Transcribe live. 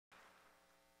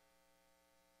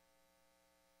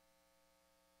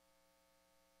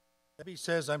Debbie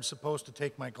says I'm supposed to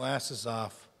take my glasses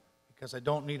off because I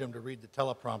don't need them to read the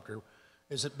teleprompter.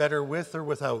 Is it better with or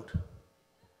without?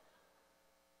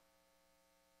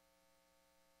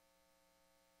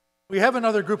 We have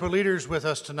another group of leaders with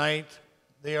us tonight.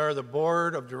 They are the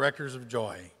Board of Directors of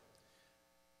JOI.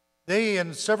 They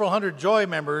and several hundred JOI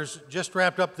members just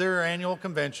wrapped up their annual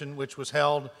convention, which was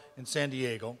held in San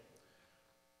Diego.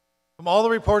 From all the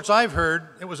reports I've heard,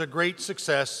 it was a great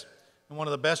success and one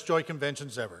of the best JOI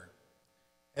conventions ever.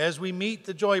 As we meet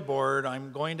the JOI Board,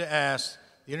 I'm going to ask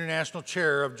the International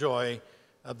Chair of JOI,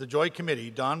 of the JOI Committee,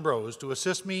 Don Brose, to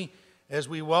assist me as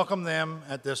we welcome them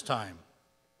at this time.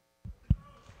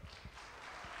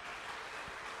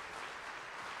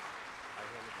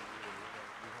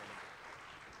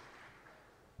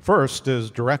 First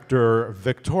is Director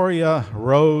Victoria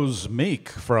Rose Meek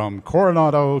from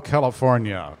Coronado,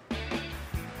 California.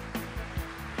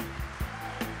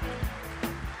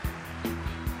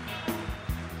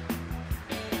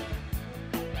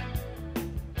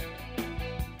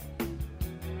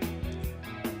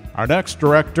 Our next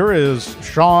director is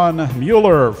Sean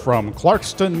Mueller from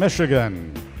Clarkston,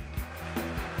 Michigan.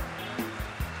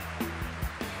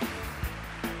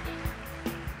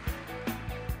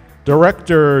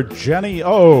 Director Jenny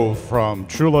O from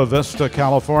Chula Vista,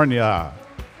 California.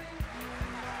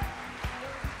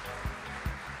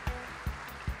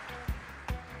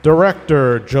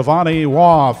 Director Giovanni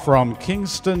Waugh from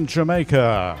Kingston,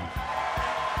 Jamaica.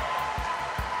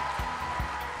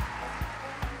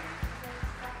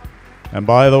 And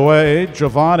by the way,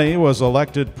 Giovanni was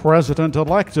elected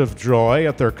President-elect of JOI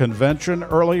at their convention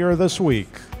earlier this week.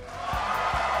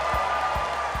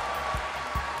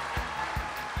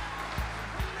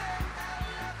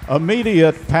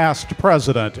 Immediate past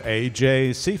president, A.J.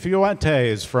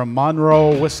 Cifuentes from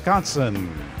Monroe, Wisconsin.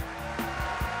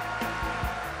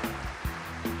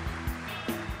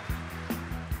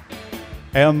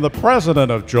 And the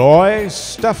president of JOI,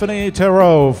 Stéphanie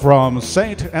Thériault from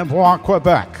Saint-Amboise,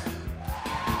 Quebec.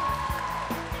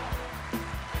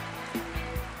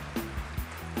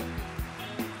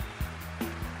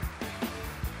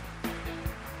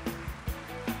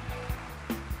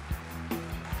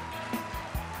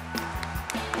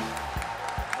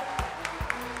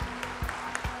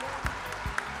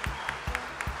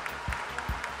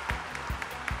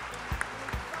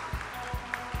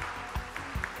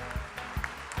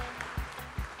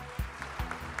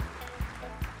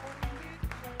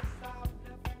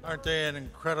 Aren't they an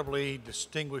incredibly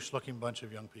distinguished looking bunch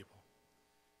of young people?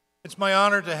 It's my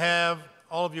honor to have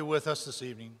all of you with us this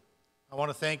evening. I want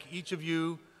to thank each of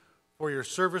you for your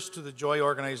service to the JOI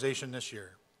organization this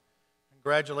year.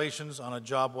 Congratulations on a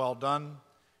job well done.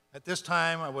 At this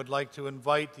time, I would like to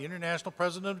invite the International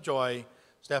President of JOI,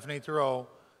 Stéphanie Thériault,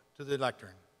 to the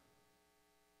lectern.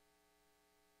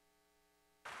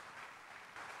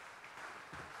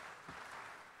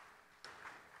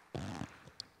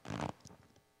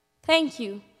 Thank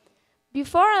you.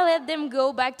 Before I let them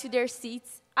go back to their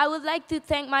seats, I would like to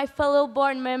thank my fellow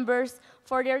board members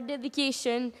for their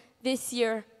dedication this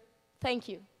year. Thank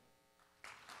you.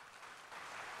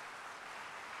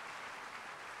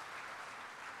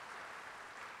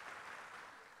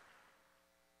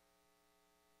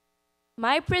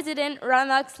 My president,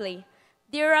 Ron Oxley,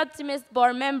 dear Optimist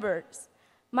board members,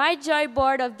 my JOI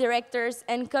board of directors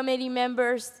and committee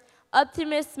members,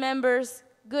 Optimist members,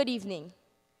 good evening.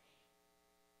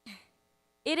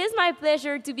 It is my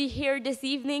pleasure to be here this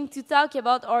evening to talk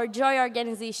about our JOI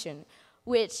organization,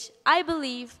 which I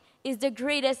believe is the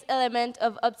greatest element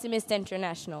of Optimist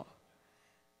International.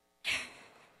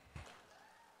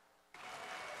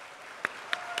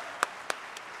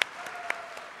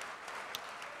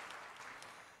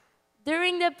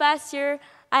 During the past year,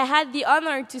 I had the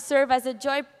honor to serve as a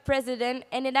JOI president,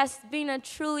 and it has been a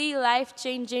truly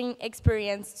life-changing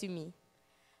experience to me.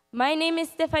 My name is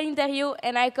Stéphanie Thériault,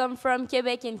 and I come from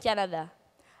Quebec in Canada.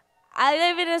 I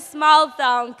live in a small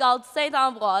town called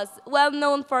Saint-Ambroise, well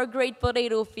known for great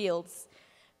potato fields.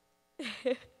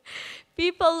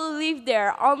 People who live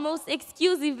there almost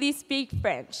exclusively speak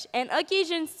French, and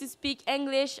occasions to speak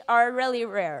English are really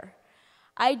rare.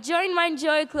 I joined my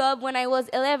JOI club when I was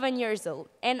 11 years old,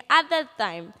 and at that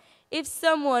time, if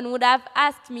someone would have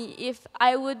asked me if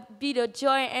I would be the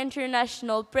JOI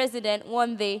International president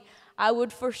one day, I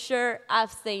would for sure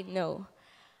have said no.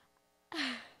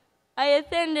 I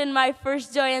attended my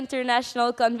first JOI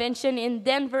International convention in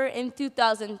Denver in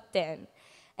 2010,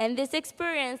 and this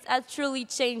experience has truly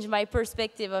changed my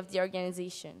perspective of the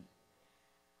organization.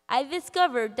 I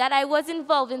discovered that I was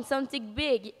involved in something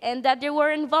big and that there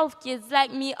were involved kids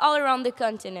like me all around the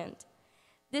continent.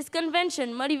 This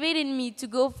convention motivated me to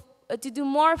go to do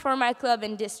more for my club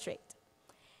and district.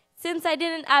 Since I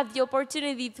didn't have the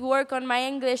opportunity to work on my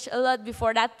English a lot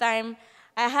before that time,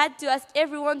 I had to ask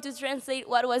everyone to translate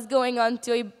what was going on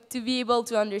to be able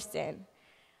to understand.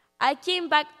 I came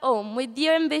back home with the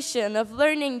ambition of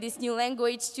learning this new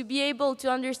language to be able to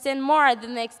understand more at the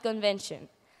next convention.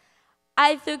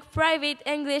 I took private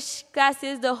English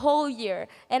classes the whole year,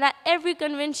 and at every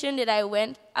convention that I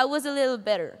went, I was a little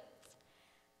better.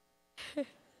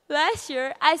 Last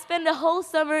year, I spent the whole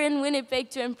summer in Winnipeg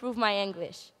to improve my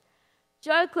English.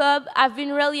 JOI Club have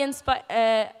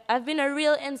been a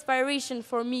real inspiration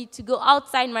for me to go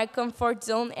outside my comfort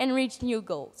zone and reach new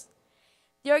goals.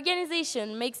 The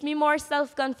organization makes me more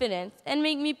self-confident and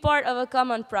makes me part of a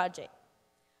common project,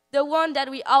 the one that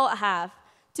we all have,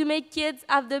 to make kids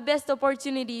have the best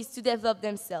opportunities to develop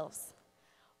themselves.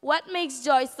 What makes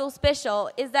JOI so special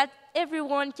is that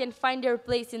everyone can find their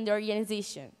place in the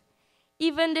organization.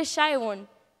 Even the shy one,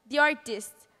 the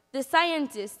artist, the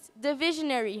scientist, the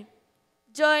visionary.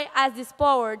 JOI has this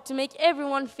power to make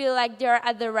everyone feel like they are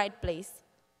at the right place.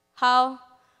 How?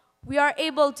 We are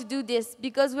able to do this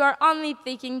because we are only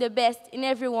taking the best in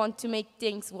everyone to make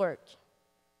things work.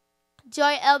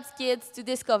 JOI helps kids to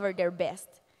discover their best.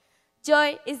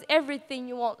 JOI is everything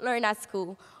you won't learn at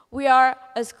school. We are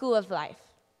a school of life.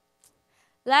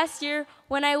 Last year,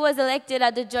 when I was elected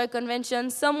at the JOI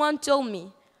convention, someone told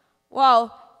me,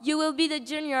 "Wow, you will be the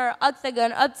junior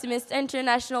Octagon Optimist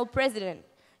International president.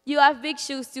 You have big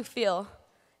shoes to fill."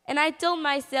 And I told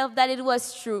myself that it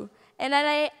was true, and that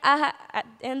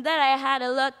I had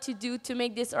a lot to do to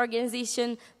make this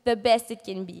organization the best it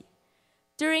can be.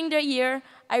 During the year,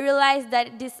 I realized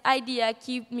that this idea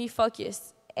keeps me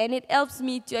focused, and it helps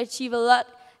me to achieve a lot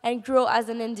and grow as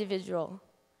an individual.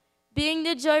 Being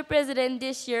the JOI president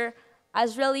this year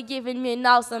has really given me an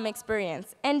awesome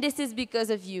experience, and this is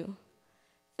because of you.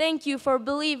 Thank you for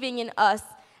believing in us,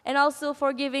 and also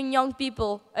for giving young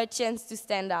people a chance to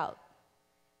stand out.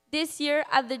 This year,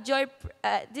 as the JOI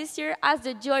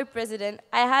president,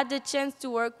 I had the chance to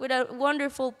work with a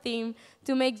wonderful team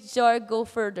to make JOI go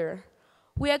further.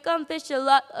 We accomplished a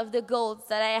lot of the goals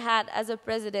that I had as a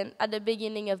president at the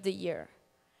beginning of the year.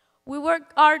 We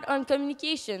worked hard on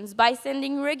communications by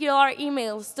sending regular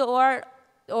emails to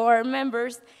our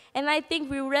members, and I think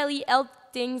we really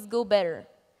helped things go better.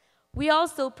 We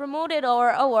also promoted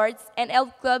our awards and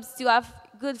helped clubs to have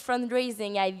good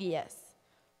fundraising ideas.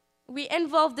 We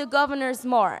involved the governors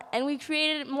more, and we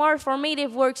created more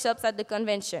formative workshops at the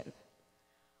convention.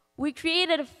 We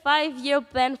created a 5-year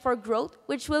plan for growth,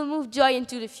 which will move JOI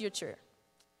into the future.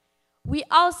 We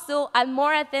also had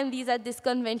more attendees at this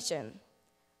convention.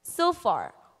 So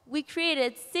far, we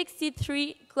created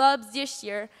 63 clubs this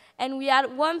year, and we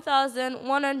had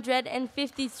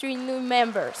 1,153 new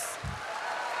members.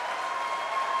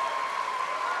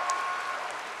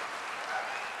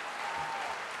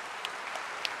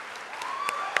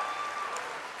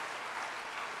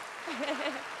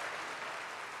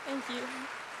 Thank you.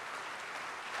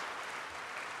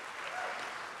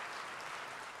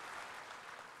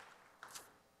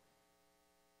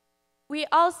 We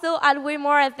also had way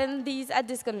more attendees at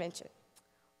this convention.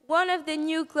 One of the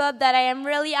new clubs that I am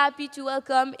really happy to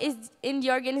welcome in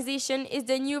the organization is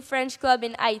the new French club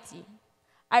in Haiti.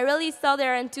 I really saw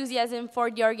their enthusiasm for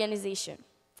the organization.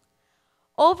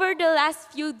 Over the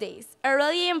last few days, a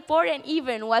really important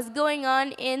event was going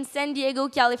on in San Diego,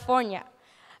 California,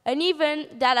 an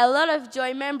event that a lot of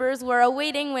JOI members were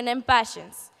awaiting with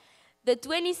impatience, the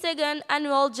 22nd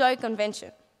Annual JOI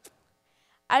Convention.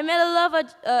 I met a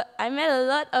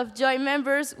lot of JOI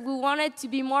members who wanted to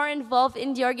be more involved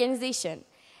in the organization,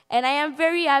 and I am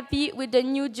very happy with the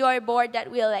new JOI board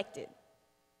that we elected.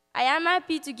 I am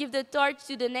happy to give the torch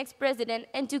to the next president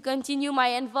and to continue my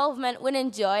involvement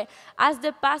within JOI as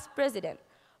the past president,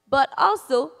 but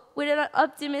also with an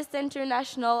Optimist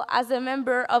International as a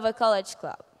member of a college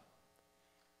club.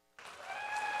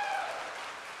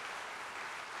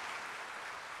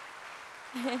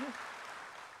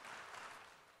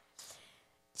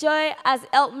 JOI has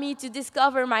helped me to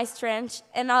discover my strengths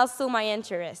and also my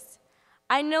interests.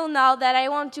 I know now that I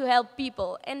want to help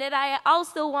people and that I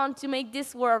also want to make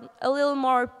this world a little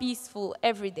more peaceful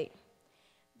every day.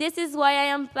 This is why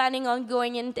I am planning on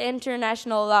going into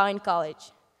international law in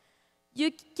college.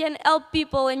 You can help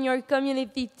people in your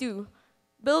community too.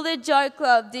 Build a JOI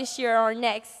club this year or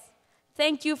next.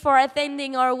 Thank you for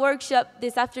attending our workshop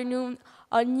this afternoon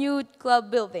on youth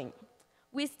club building.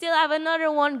 We still have another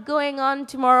one going on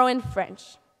tomorrow in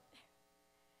French.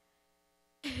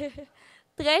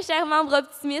 Très chers membres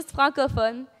optimistes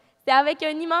francophones, c'est avec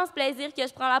un immense plaisir que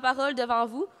je prends la parole devant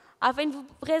vous afin de vous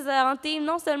présenter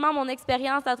non seulement mon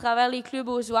expérience à travers les clubs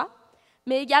augeois,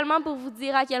 mais également pour vous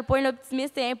dire à quel point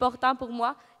l'Optimist est important pour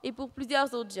moi et pour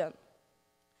plusieurs autres jeunes.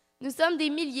 Nous sommes des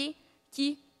milliers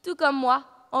qui, tout comme moi,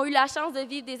 ont eu la chance de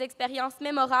vivre des expériences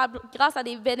mémorables grâce à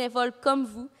des bénévoles comme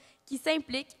vous qui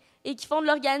s'impliquent et qui font de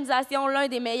l'organisation l'un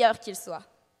des meilleurs qu'il soit.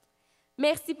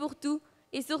 Merci pour tout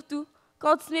et surtout,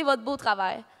 continuez votre beau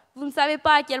travail. Vous ne savez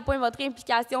pas à quel point votre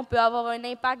implication peut avoir un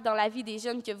impact dans la vie des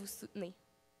jeunes que vous soutenez.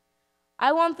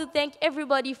 I want to thank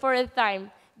everybody for the time,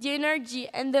 the energy,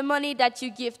 and the money that you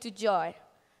give to JOI.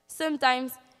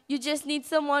 Sometimes, you just need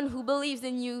someone who believes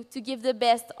in you to give the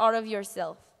best out of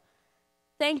yourself.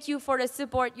 Thank you for the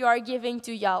support you are giving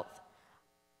to youth.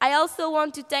 I also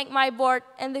want to thank my board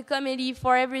and the committee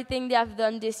for everything they have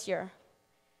done this year.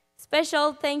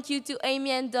 Special thank you to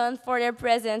Amy and Don for their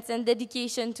presence and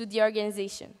dedication to the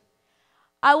organization.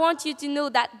 I want you to know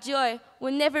that JOI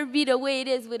will never be the way it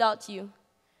is without you.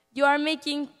 You are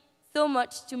making so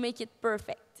much to make it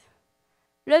perfect.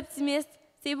 L'Optimist,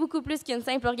 c'est beaucoup plus qu'une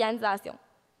simple organisation.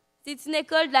 C'est une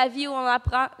école de la vie où on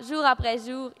apprend jour après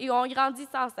jour et où on grandit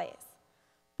sans cesse.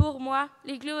 Pour moi,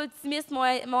 les clubs optimistes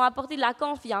m'ont apporté de la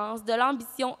confiance, de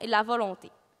l'ambition et de la volonté.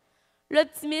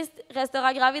 L'Optimiste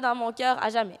restera gravé dans mon cœur à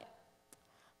jamais.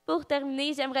 Pour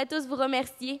terminer, j'aimerais tous vous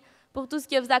remercier pour tout ce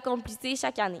que vous accomplissez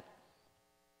chaque année.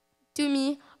 To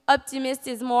me, Optimist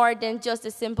is more than just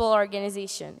a simple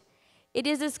organization. It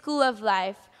is a school of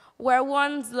life where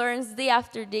one learns day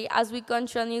after day as we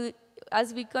continually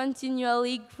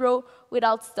grow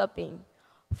without stopping.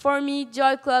 For me,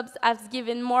 JOI Clubs has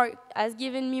given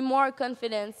me more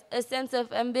confidence, a sense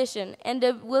of ambition, and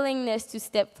a willingness to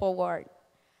step forward.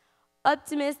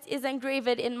 Optimist is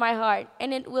engraved in my heart,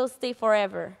 and it will stay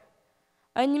forever.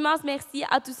 Un immense merci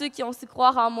à tous ceux qui ont su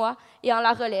croire en moi et en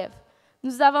la relève.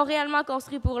 Nous avons réellement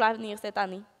construit pour l'avenir cette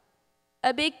année.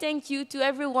 A big thank you to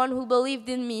everyone who believed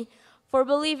in me, for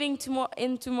believing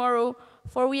in tomorrow,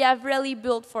 for we have really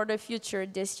built for the future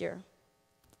this year.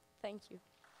 Thank you.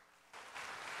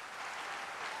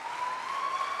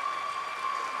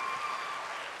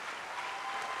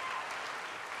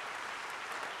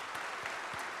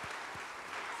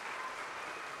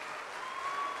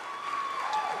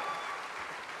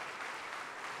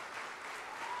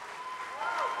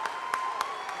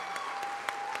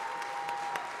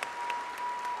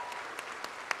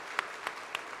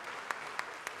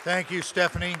 Thank you,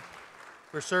 Stephanie,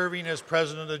 for serving as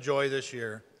president of JOI this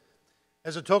year.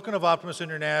 As a token of Optimist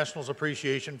International's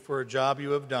appreciation for a job you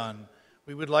have done,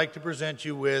 we would like to present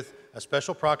you with a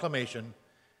special proclamation.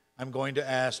 I'm going to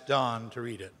ask Don to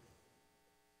read it.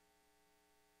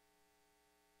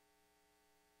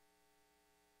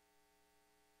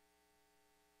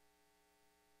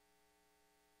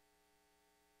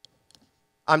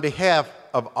 On behalf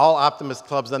of all Optimist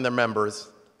clubs and their members,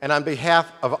 and on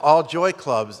behalf of all JOI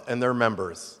clubs and their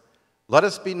members, let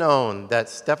us be known that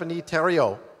Stéphanie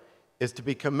Thériault is to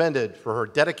be commended for her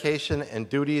dedication and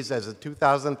duties as a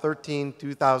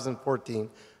 2013-2014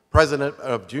 president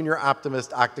of Junior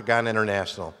Optimist Octagon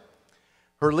International.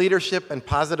 Her leadership and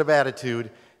positive attitude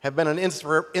have been an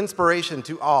inspiration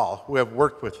to all who have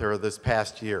worked with her this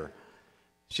past year.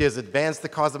 She has advanced the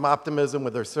cause of optimism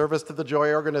with her service to the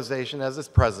JOI organization as its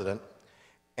president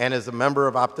and is a member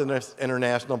of Optimist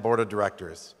International Board of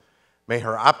Directors. May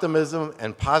her optimism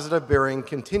and positive bearing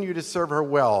continue to serve her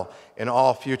well in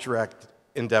all future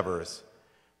endeavors.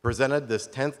 Presented this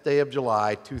 10th day of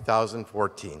July,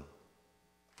 2014.